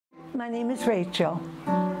My name is Rachel,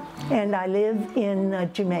 and I live in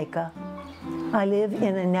Jamaica. I live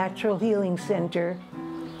in a natural healing center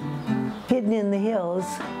hidden in the hills,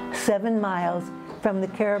 7 miles from the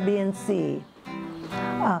Caribbean Sea.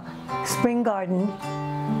 Spring Garden,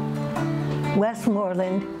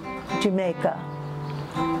 Westmoreland, Jamaica.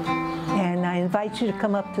 And I invite you to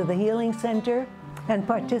come up to the healing center and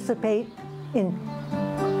participate in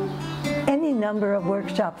any number of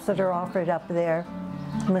workshops that are offered up there.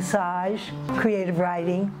 Massage, creative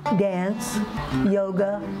writing, dance,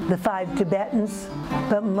 yoga, the 5 Tibetans.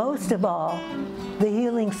 But most of all, the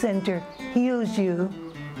healing center heals you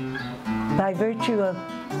by virtue of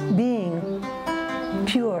being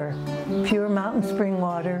pure mountain spring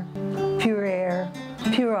water, pure air,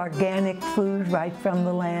 pure organic food right from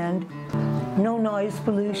the land, no noise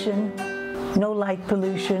pollution, no light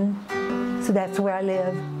pollution. So that's where I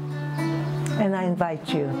live. And I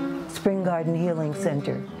invite you. Spring Garden Healing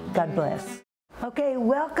Center. God bless. Okay,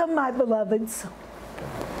 welcome my beloveds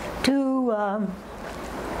to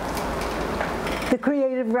the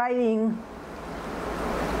creative writing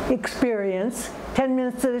experience, 10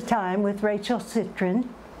 minutes at a time with Rachel Citrin.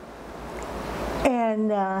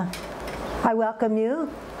 And I welcome you.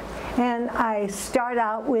 And I start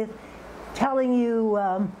out with telling you,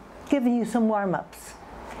 giving you some warm-ups.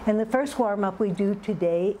 And the first warm-up we do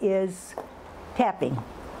today is tapping.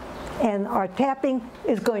 And our tapping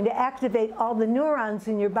is going to activate all the neurons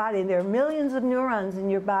in your body. There are millions of neurons in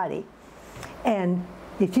your body. And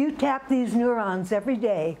if you tap these neurons every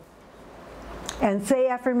day and say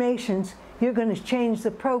affirmations, you're going to change the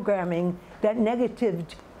programming that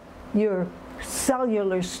negatived your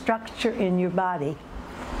cellular structure in your body.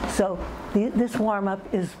 So this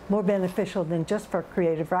warm-up is more beneficial than just for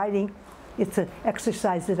creative writing. It's an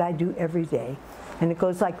exercise that I do every day. And it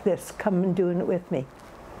goes like this. Come and do it with me.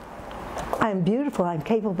 I'm beautiful, I'm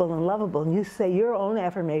capable, and lovable. And you say your own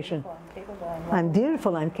affirmation. I'm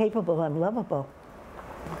beautiful, I'm capable, I'm lovable.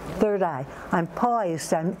 Third eye. I'm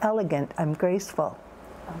poised, I'm elegant, I'm graceful.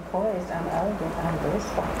 I'm poised, I'm elegant, I'm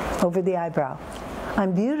graceful. Over the eyebrow.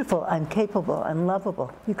 I'm beautiful, I'm capable, I'm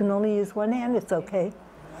lovable. You can only use one hand, it's okay.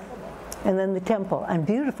 And then the temple. I'm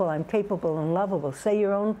beautiful, I'm capable, and lovable. Say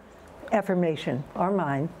your own affirmation, or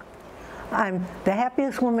mine. I'm the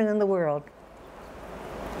happiest woman in the world.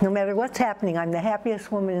 No matter what's happening, I'm the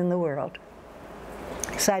happiest woman in the world.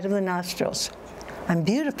 Side of the nostrils. I'm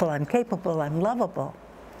beautiful, I'm capable, I'm lovable.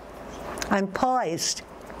 I'm poised,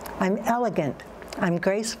 I'm elegant, I'm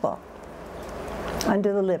graceful.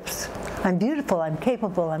 Under the lips. I'm beautiful, I'm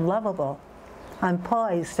capable, I'm lovable. I'm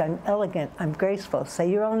poised, I'm elegant, I'm graceful. Say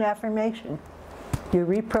your own affirmation. You're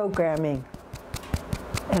reprogramming.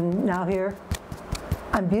 And now here.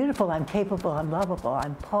 I'm beautiful, I'm capable, I'm lovable,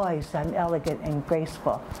 I'm poised, I'm elegant and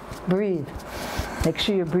graceful. Breathe. Make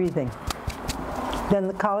sure you're breathing. Then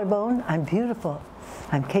the collarbone, I'm beautiful,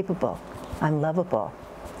 I'm capable, I'm lovable.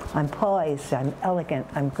 I'm poised, I'm elegant,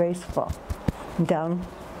 I'm graceful. And down,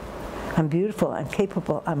 I'm beautiful, I'm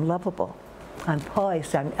capable, I'm lovable. I'm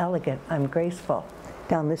poised, I'm elegant, I'm graceful.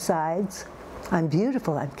 Down the sides, I'm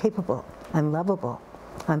beautiful, I'm capable, I'm lovable.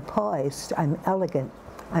 I'm poised, I'm elegant,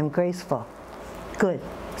 I'm graceful. Good.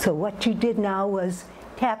 So what you did now was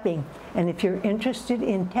tapping. And if you're interested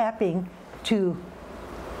in tapping to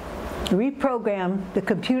reprogram the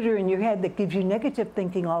computer in your head that gives you negative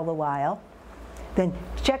thinking all the while, then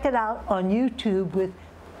check it out on YouTube with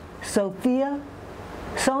Sonia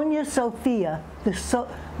Sophia,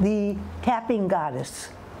 the tapping goddess.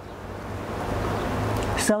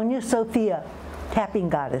 Sonia Sophia, tapping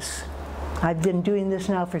goddess. I've been doing this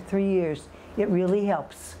now for 3 years. It really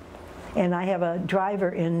helps. And I have a driver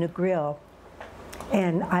in Negril,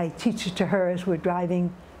 and I teach it to her as we're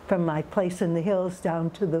driving from my place in the hills down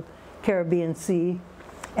to the Caribbean Sea.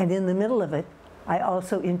 And in the middle of it, I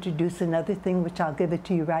also introduce another thing, which I'll give it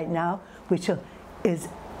to you right now, which is,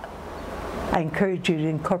 I encourage you to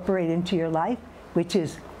incorporate into your life, which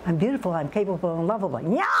is, I'm beautiful, I'm capable, and lovable.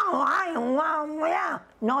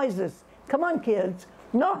 Noises. Come on, kids.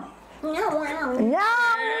 No.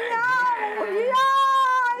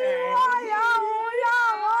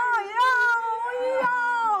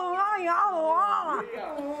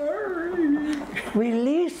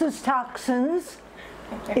 Releases toxins,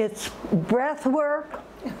 it's breath work,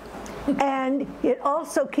 and it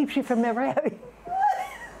also keeps you from ever having.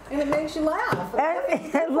 And it makes you laugh.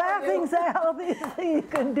 And laughing's a healthy thing you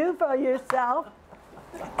can do for yourself.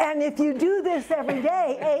 And if you do this every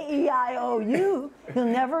day, A-E-I-O-U, you'll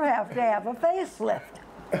never have to have a facelift.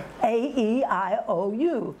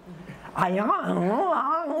 A-E-I-O-U.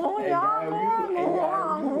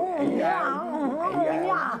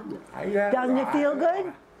 Doesn't it feel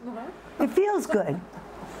good? It feels good.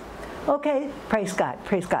 Okay, praise God,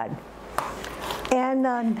 praise God. And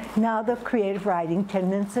now the creative writing, 10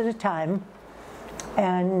 minutes at a time.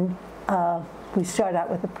 And we start out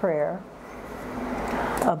with a prayer.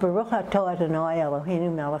 Baruch atah Adonai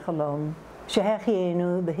Eloheinu melech haolam,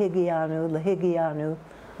 shehechienu lehigianu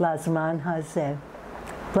lazman hazeh.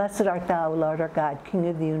 Blessed art thou, Lord our God, King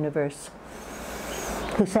of the universe,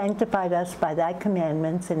 who sanctified us by thy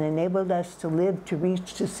commandments and enabled us to live to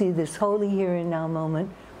reach to see this holy here and now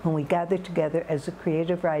moment when we gather together as the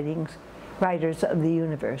creative writers of the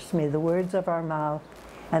universe. May the words of our mouth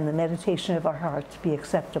and the meditation of our hearts be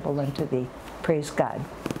acceptable unto thee. Praise God.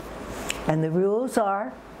 And the rules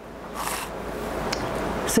are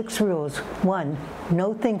 6 rules. 1,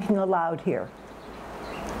 no thinking aloud here.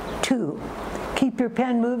 2, keep your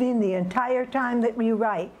pen moving the entire time that you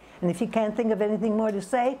write. And if you can't think of anything more to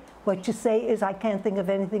say, what you say is, I can't think of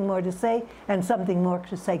anything more to say, and something more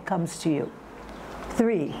to say comes to you.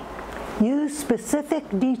 3, use specific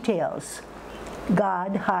details.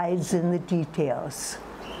 God hides in the details.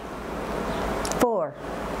 4,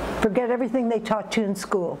 forget everything they taught you in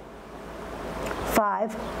school.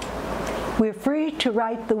 5, we're free to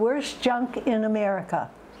write the worst junk in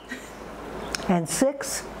America. And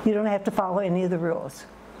 6, you don't have to follow any of the rules.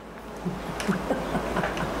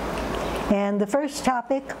 And the first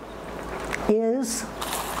topic is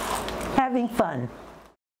having fun.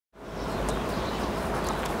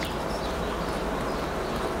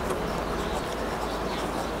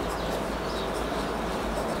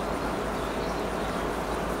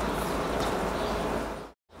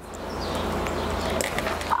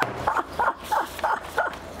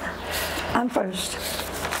 I'm first.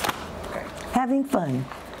 Having fun.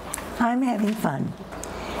 I'm having fun.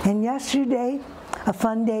 And yesterday, a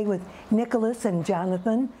fun day with Nicholas and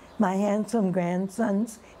Jonathan, my handsome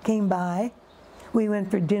grandsons, came by. We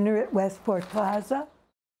went for dinner at Westport Plaza.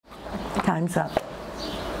 Time's up.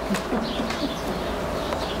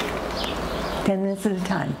 10 minutes at a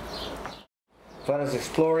time. Fun is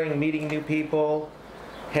exploring, meeting new people,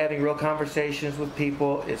 having real conversations with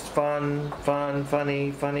people. It's fun,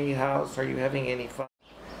 funny. House, are you having any fun?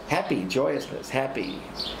 Happy, joyousness, happy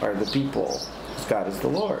are the people. God is the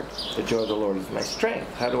Lord. The joy of the Lord is my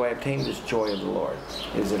strength. How do I obtain this joy of the Lord?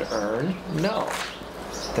 Is it earned? No.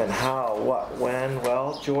 Then how, what, when?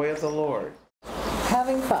 Well, joy of the Lord.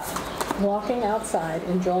 Having fun. Walking outside,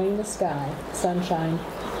 enjoying the sky, sunshine,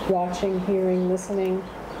 watching, hearing, listening,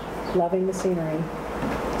 loving the scenery,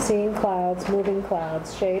 seeing clouds, moving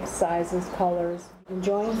clouds, shapes, sizes, colors,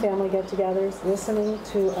 enjoying family get-togethers, listening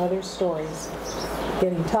to other stories,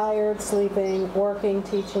 getting tired, sleeping, working,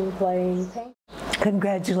 teaching, playing, painting.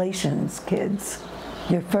 Congratulations, kids.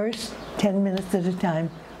 Your first 10 minutes at a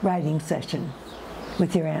time writing session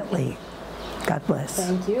with your Aunt Lee. God bless.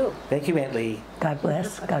 Thank you. Thank you, Aunt Lee. God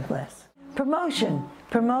bless. God bless. Promotion,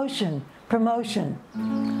 promotion, promotion.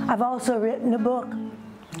 I've also written a book,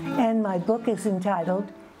 and my book is entitled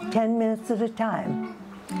 10 Minutes at a Time.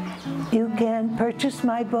 You can purchase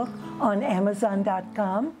my book on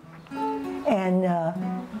Amazon.com, and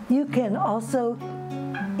you can also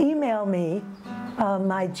email me.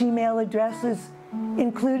 My Gmail address is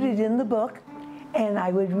included in the book, and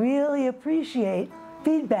I would really appreciate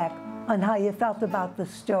feedback on how you felt about the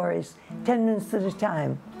stories, 10 minutes at a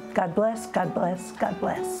time. God bless, God bless, God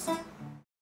bless.